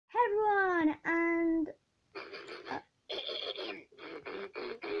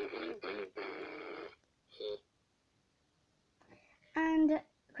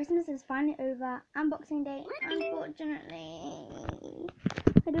is finally over. Unboxing day, unfortunately.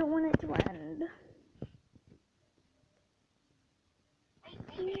 I don't want it to end.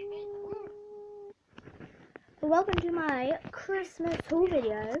 Well, welcome to my Christmas haul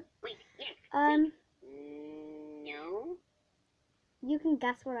video. No. You can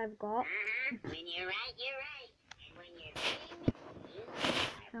guess what I've got. When you're right, you're right. And when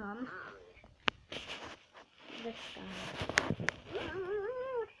you're wrong, This guy.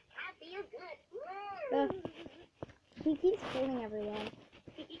 ooh, I feel good. He keeps falling everywhere.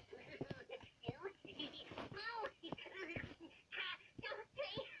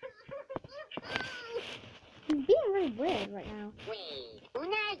 He's being really weird right now. Wait, I'm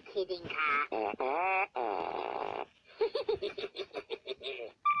not kidding,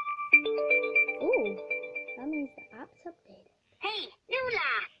 Ooh, that means the app's updated. Hey,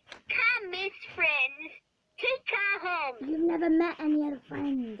 Lula, come, Miss Friends. Take her home. You've never met any other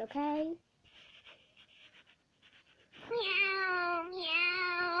friends, okay? Meow,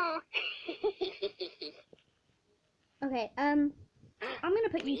 meow. Okay, I'm gonna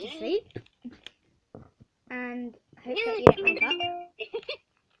put you to sleep. And hope that you don't wake up.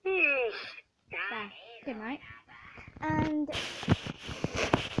 There, good night. And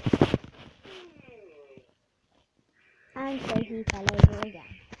so he fell over again.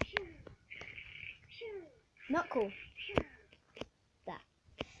 Not cool. There.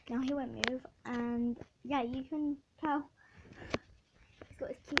 Now he won't move, and yeah, you can tell he's got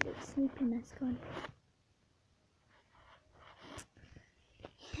his cute little Snoopy mask on.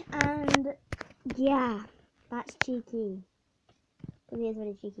 And yeah, that's cheeky. But here's what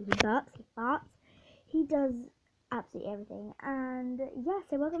is cheeky. He barks, he farts, he does absolutely everything. And yeah,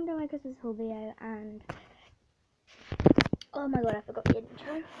 so welcome to my Christmas haul video. And oh my god, I forgot the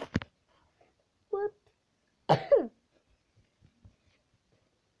intro. Whoops.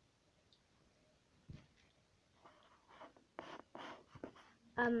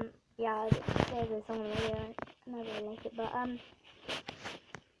 Yeah, there's a song on the video, and I really like it, but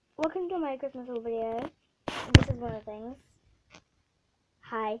welcome to my Christmas haul video. This is one of the things.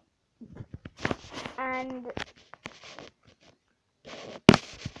 Hi. And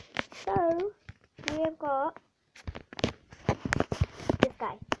so we have got this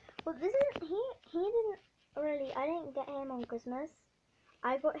guy. Well, this isn't he didn't really, I didn't get him on Christmas.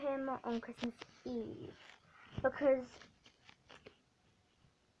 I got him on Christmas Eve because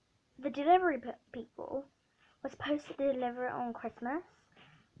the delivery people were supposed to deliver it on Christmas,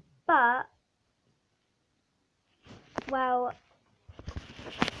 but well,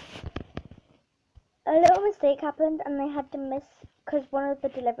 a little mistake happened and they had to miss because one of the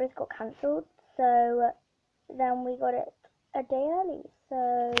deliveries got cancelled. So then we got it a day early.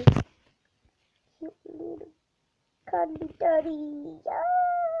 So cute little cuddly duddy,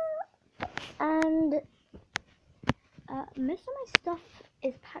 yeah. And most of my stuff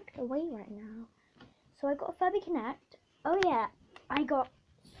is packed away right now. So I got a Furby Connect. Oh yeah, I got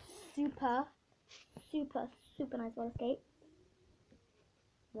super nice roller skates.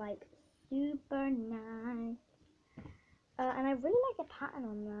 Like super nice. And I really like the pattern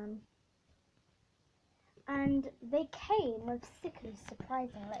on them. And they came with stickers,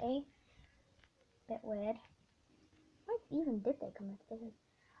 surprisingly. Bit weird. What even did they come with stickers?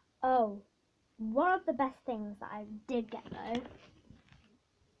 Oh, one of the best things that I did get though.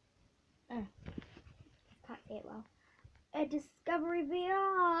 Can't see it well. A Discovery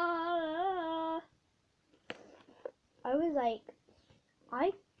VR. I was like,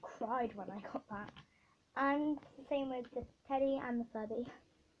 I cried when I got that. And the same with the Teddy and the Furby.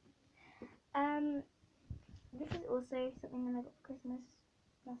 This is also something that I got for Christmas.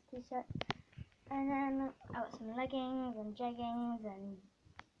 Nice t-shirt. And then I got some leggings and jeggings and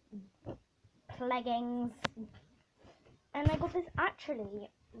pleggings. And I got this actually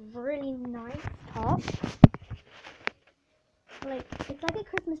really nice top. Like, it's like a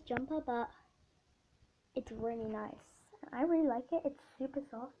Christmas jumper, but it's really nice. I really like it. It's super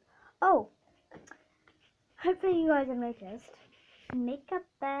soft. Oh, hopefully you guys have noticed. Makeup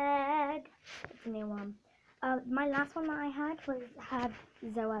bag. It's a new one. My last one that I had had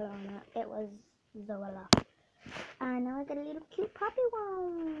Zoella on it. It was Zoella. And now I got a little cute puppy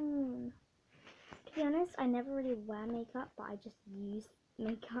one. To be honest, I never really wear makeup, but I just use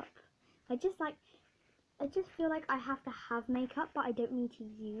makeup. I just feel like I have to have makeup, but I don't need to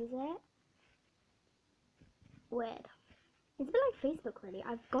use it. Weird. It's a bit like Facebook, really.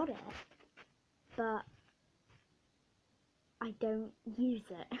 I've got it, but I don't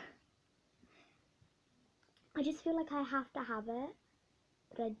use it. I just feel like I have to have it,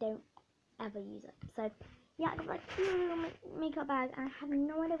 but I don't ever use it. So, Yeah, I got like two makeup bags and I have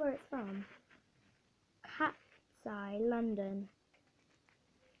no idea where it's from. Cat's Eye, London.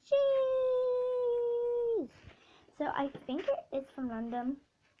 Jeez! So I think it is from London.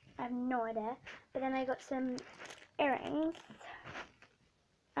 I have no idea. But then I got some earrings.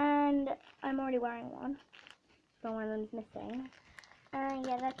 And I'm already wearing one. But one of them's missing. And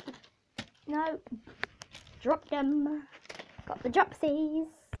yeah, that's... No! Dropped them! Got the dropsies!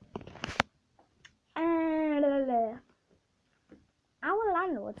 And... our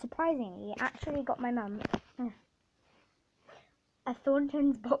landlord, surprisingly, actually got my mum a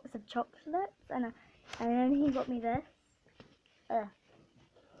Thornton's box of chocolates. And then he got me this.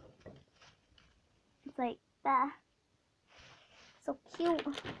 It's like, there. So cute.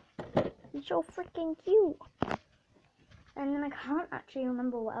 It's so freaking cute. And then I can't actually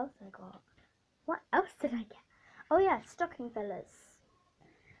remember what else I got. What else did I get? Oh yeah, stocking fillers.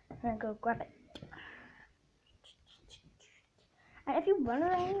 I'm gonna go grab it. And if you're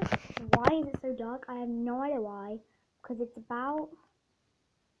wondering why is it so dark, I have no idea why. Because it's about...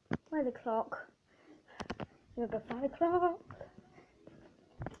 where's the clock? It's about 5 o'clock.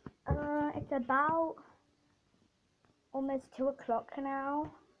 It's about almost 2 o'clock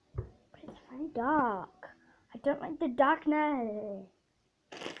now. But it's very dark. I don't like the darkness.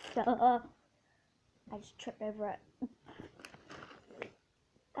 So, I just tripped over it.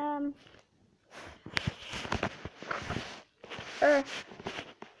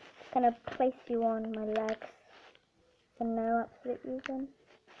 Gonna place you on my legs for no absolute reason.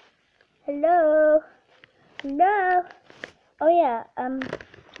 Hello? Hello? Oh yeah,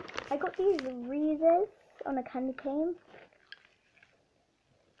 I got these Reese's on a candy cane.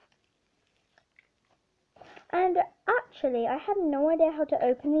 And actually, I had no idea how to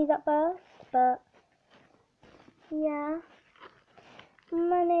open these at first, but yeah,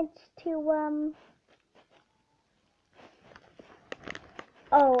 managed to,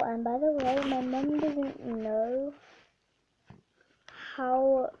 oh, and by the way, my mum doesn't know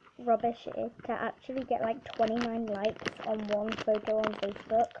how rubbish it is to actually get like 29 likes on one photo on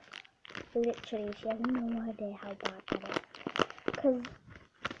Facebook. Literally, she has no idea how bad that is. Because,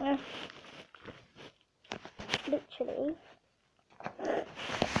 literally,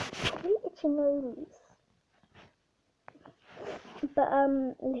 really itching nose. But,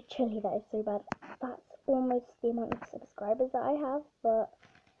 literally that is so bad. That's almost the amount of subscribers that I have, but,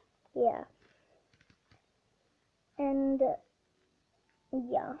 yeah. And,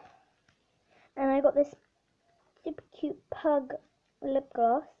 yeah. And I got this super cute Pug lip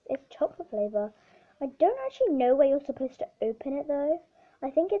gloss. It's chocolate flavour. I don't actually know where you're supposed to open it though. I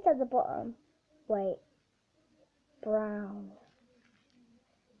think it's at the bottom. Wait. Brown.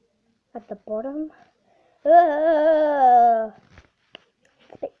 At the bottom? It's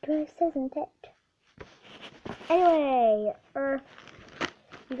a bit gross, isn't it? Anyway,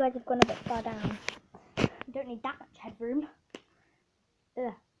 you guys have gone a bit far down. You don't need that much headroom.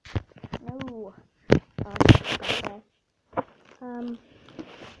 No.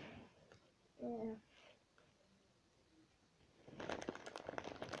 Yeah.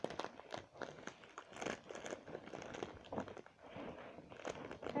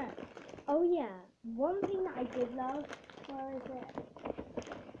 Oh yeah, one thing that I did love, where is it?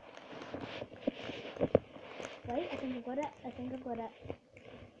 Wait, I think I've got it.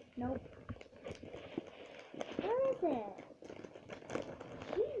 Nope. Where is it?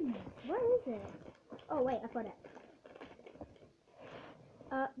 Jeez, where is it? Oh wait, I've got it.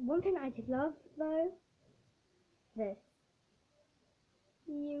 One thing I did love though, this.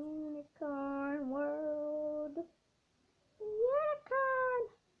 Unicorn world. Unicorn!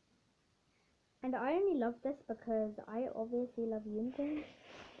 And I only love this because I obviously love unicorns.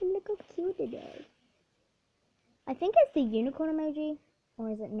 Look how cute it is. I think it's the unicorn emoji, or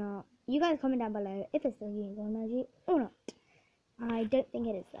is it not? You guys comment down below if it's the unicorn emoji or not. I don't think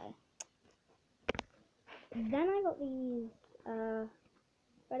it is though. Then I got these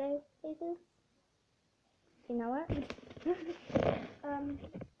photo faces. You know what?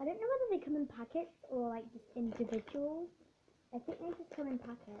 I don't know whether they come in packets or like just individuals. I think they just come in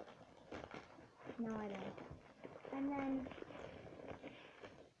packets. No idea. And then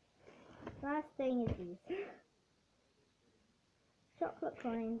last thing is these. Chocolate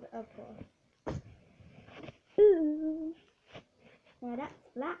coins, of course. Ooh. Now that's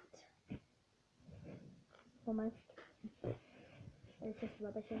flat. Almost. There's just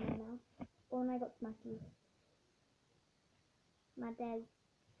rubbish in there now. Oh, and I got Smacky. My dad.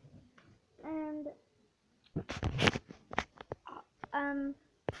 And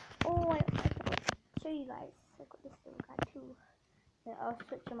oh, I forgot to show you guys. I got this little guy too. So I'll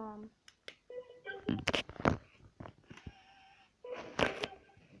switch them on.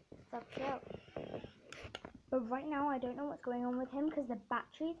 sucks out. But right now, I don't know what's going on with him because the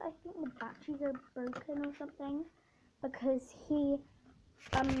batteries, I think the batteries are broken or something. Because he,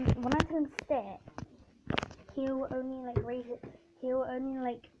 when I tell him sit, he'll only like raise it, he'll only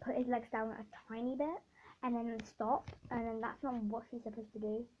like put his legs down a tiny bit and then stop, and then that's not what he's supposed to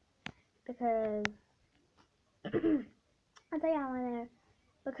do. Because, I'll tell you how I know.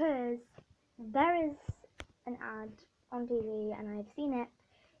 Because there is an ad on TV and I've seen it.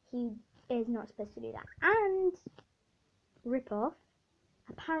 He is not supposed to do that. And rip off.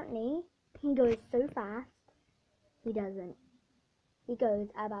 Apparently, he goes so fast. He doesn't. He goes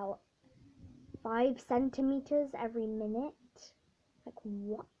about 5 centimeters every minute. Like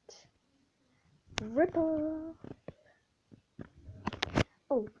what? Rip off.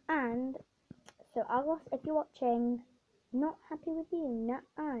 Oh, and so Agos, if you're watching, not happy with you.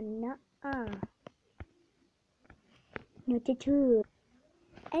 Nuh-uh, nuh-uh. Not at all.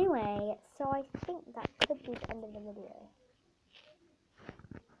 Anyway, so I think that could be the end of the video.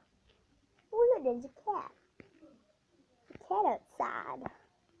 Oh look, there's a cat. The cat outside.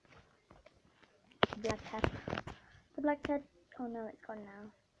 Black cat. The black cat. Oh no, it's gone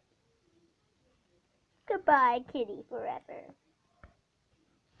now. Goodbye, kitty, forever.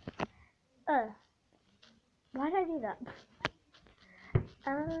 Why did I do that?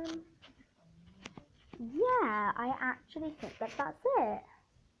 Yeah, I actually think that that's it.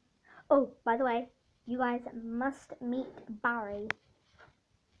 Oh, by the way, you guys must meet Barry.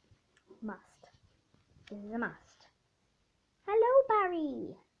 Must. This is a must. Hello,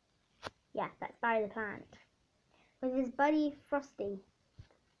 Barry. Yeah, that's Barry the plant. With his buddy, Frosty.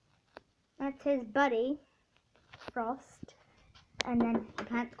 That's his buddy, Frost. And then the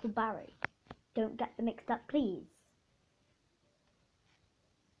plant's called Barry. Don't get them mixed up, please.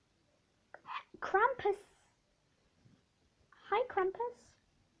 Krampus. Hi, Krampus.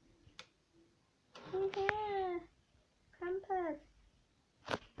 Yeah, Krampus.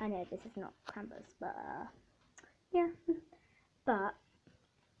 I know this is not Krampus, but yeah. But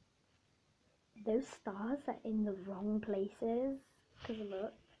those stars are in the wrong places. Cause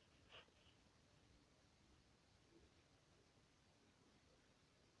look.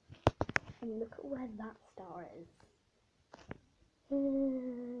 And look at where that star is.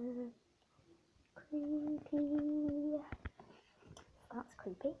 Creepy. That's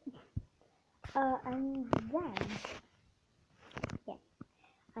creepy. And then, yeah,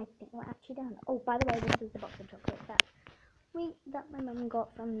 I think we're actually done. Oh, by the way, this is the box of chocolates that my mum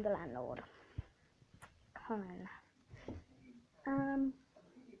got from the landlord. Come on.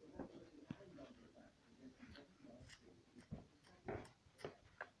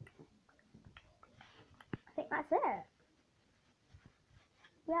 I think that's it.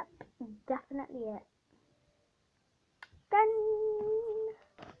 Yep, definitely it. Done.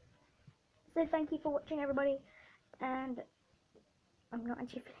 So thank you for watching, everybody, and I'm not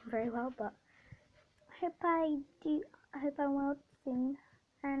actually feeling very well, but I hope I'm well soon,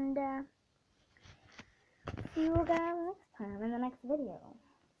 and see you again next time in the next video.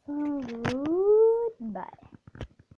 So goodbye.